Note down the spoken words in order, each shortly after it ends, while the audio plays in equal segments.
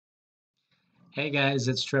Hey guys,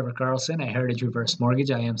 it's Trevor Carlson at Heritage Reverse Mortgage.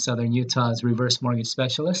 I am Southern Utah's reverse mortgage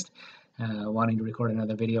specialist. Wanting to record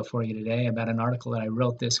another video for you today about an article that I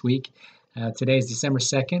wrote this week. Today is December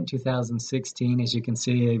 2nd, 2016. As you can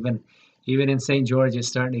see, even in St. George, it's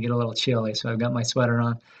starting to get a little chilly, so I've got my sweater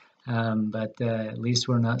on. But at least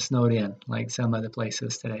we're not snowed in like some other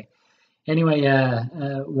places today. Anyway,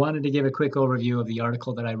 wanted to give a quick overview of the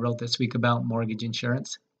article that I wrote this week about mortgage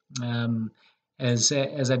insurance. Um, as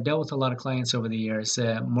I've dealt with a lot of clients over the years,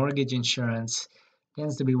 mortgage insurance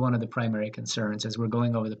tends to be one of the primary concerns as we're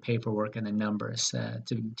going over the paperwork and the numbers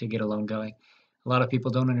to get a loan going. A lot of people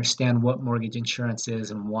don't understand what mortgage insurance is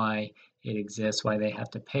and why it exists, why they have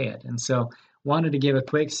to pay it. And so wanted to give a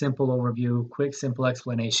quick, simple overview, quick, simple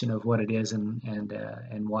explanation of what it is and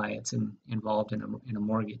why it's involved in a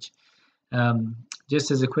mortgage. Just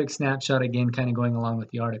as a quick snapshot, again, kind of going along with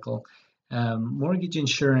the article, mortgage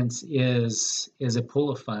insurance is a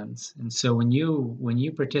pool of funds, and so when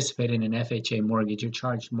you participate in an FHA mortgage, you're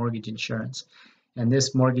charged mortgage insurance, and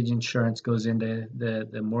this mortgage insurance goes into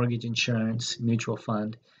the mortgage insurance mutual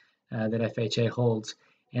fund that FHA holds,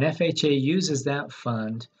 and FHA uses that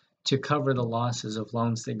fund to cover the losses of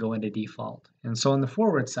loans that go into default. And so on the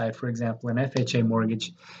forward side, for example, an FHA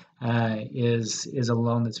mortgage is a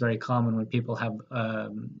loan that's very common when people have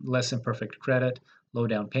less than perfect credit, low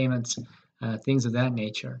down payments, things of that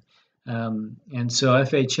nature. And so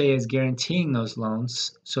FHA is guaranteeing those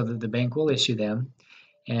loans so that the bank will issue them.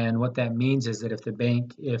 And what that means is that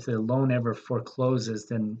if the loan ever forecloses,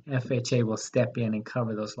 then FHA will step in and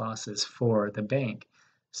cover those losses for the bank,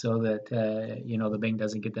 so that the bank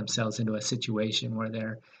doesn't get themselves into a situation where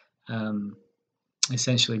they're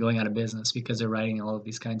essentially going out of business because they're writing all of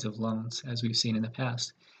these kinds of loans, as we've seen in the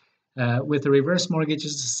past. With the reverse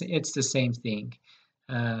mortgages, it's the same thing.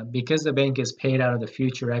 Because the bank is paid out of the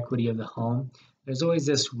future equity of the home, there's always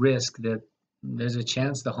this risk that there's a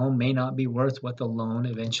chance the home may not be worth what the loan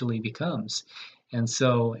eventually becomes. And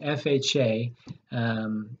so FHA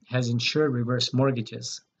has insured reverse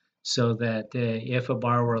mortgages so that if a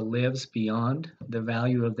borrower lives beyond the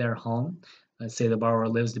value of their home, let's say the borrower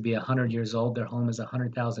lives to be 100 years old, their home is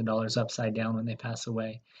 $100,000 upside down when they pass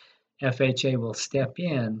away. FHA will step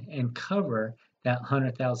in and cover that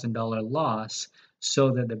 $100,000 loss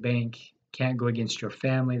so that the bank can't go against your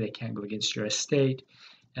family, they can't go against your estate.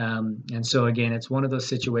 And so again, it's one of those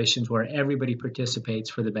situations where everybody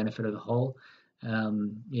participates for the benefit of the whole,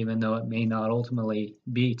 even though it may not ultimately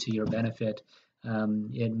be to your benefit.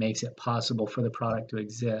 It makes it possible for the product to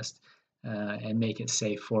exist and make it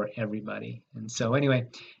safe for everybody. And so anyway,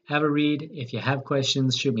 have a read. If you have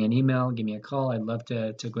questions, shoot me an email, give me a call. I'd love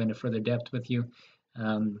to go into further depth with you.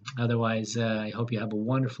 Otherwise, I hope you have a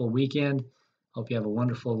wonderful weekend. Hope you have a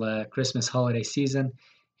wonderful Christmas holiday season,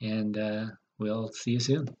 and we'll see you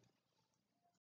soon.